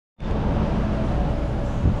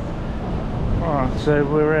Alright, so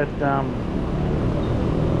we're at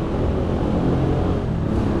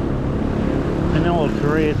Manila,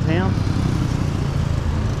 Koreatown.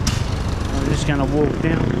 I'm just going to walk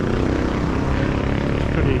down.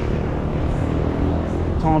 It's pretty...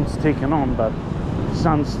 Time's ticking on, but the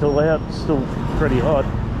sun's still out, still pretty hot.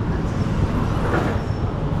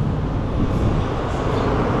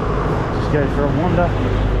 Just go for a wander.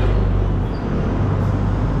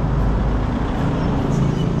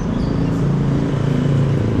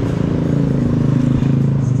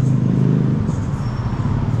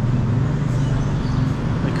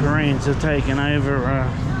 Koreans are taking over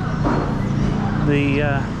the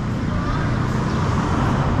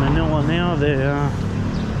Manila now. They're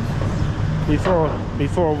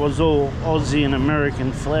before it was all Aussie and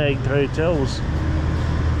American flagged hotels.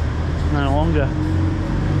 No longer.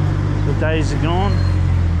 The days are gone.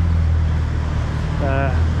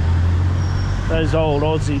 Those old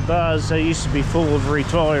Aussie bars, they used to be full of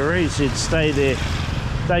retirees who'd stay there.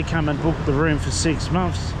 They come and book the room for 6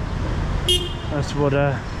 months. That's what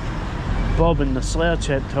Bob in the Slouch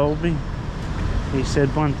Hat told me. He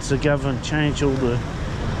said once the government changed all the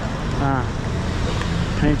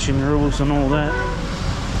pension rules and all that,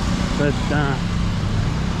 but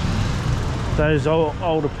those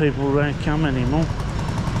older people don't come anymore.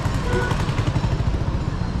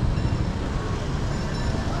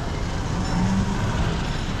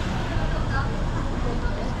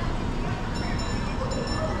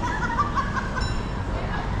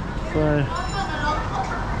 So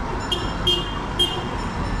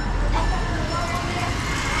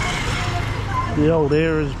the old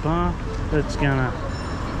Erras Bar,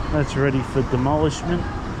 that's ready for demolishment.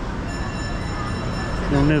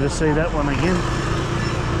 You'll never see that one again.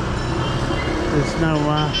 There's no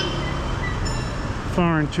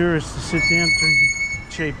foreign tourists to sit down drinking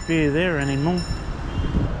cheap beer there anymore.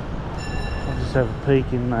 I'll just have a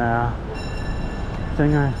peek in the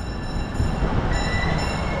thingo.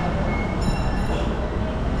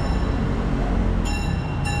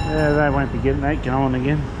 Yeah, they won't be getting that going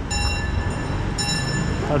again.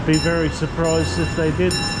 I'd be very surprised if they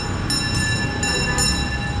did.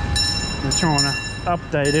 They're trying to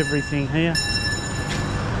update everything here.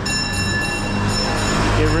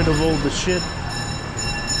 Get rid of all the shit.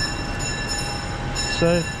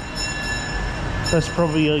 So, that's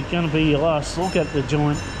probably going to be your last look at the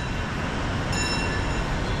joint.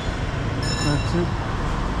 That's it.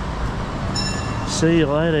 See you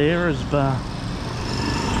later, Erras Bar.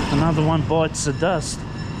 Another one bites the dust.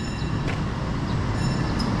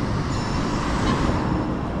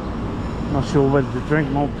 Not sure whether to drink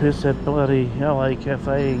more piss at bloody LA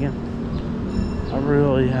Cafe again. I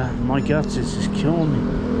really, my guts is just killing me.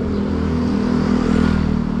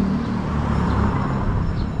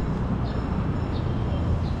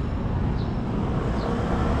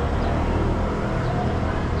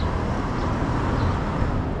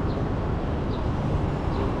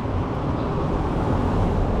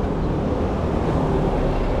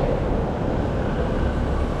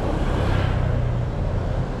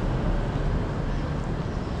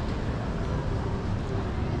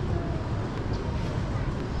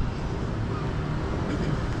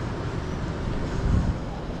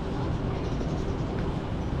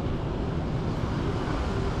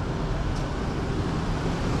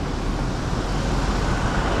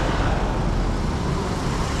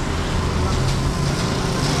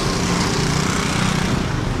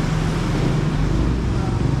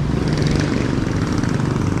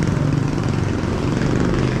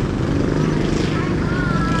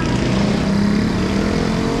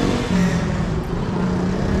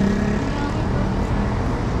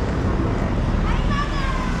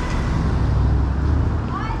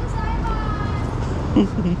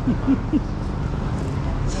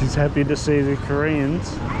 She's happy to see the Koreans.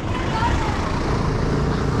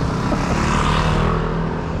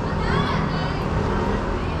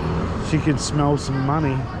 She could smell some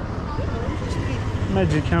money.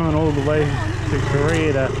 Imagine coming all the way to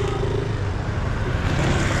Korea to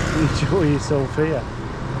enjoy yourself here.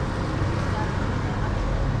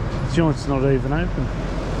 The joint's not even open.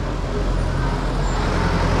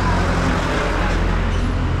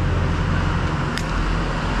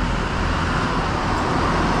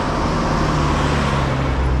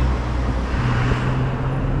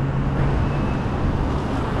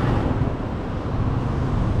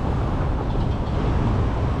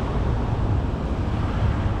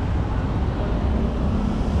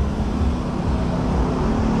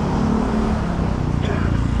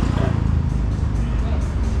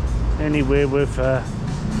 Anywhere with a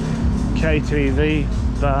KTV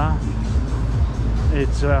bar,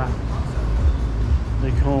 it's they're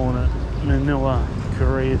calling it Manila,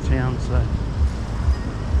 Koreatown, so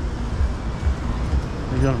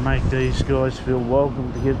we've got to make these guys feel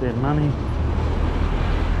welcome to get their money.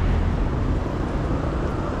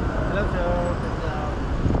 Hello, sir.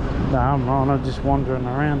 No, I'm just wandering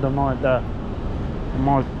around. I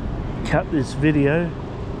might cut this video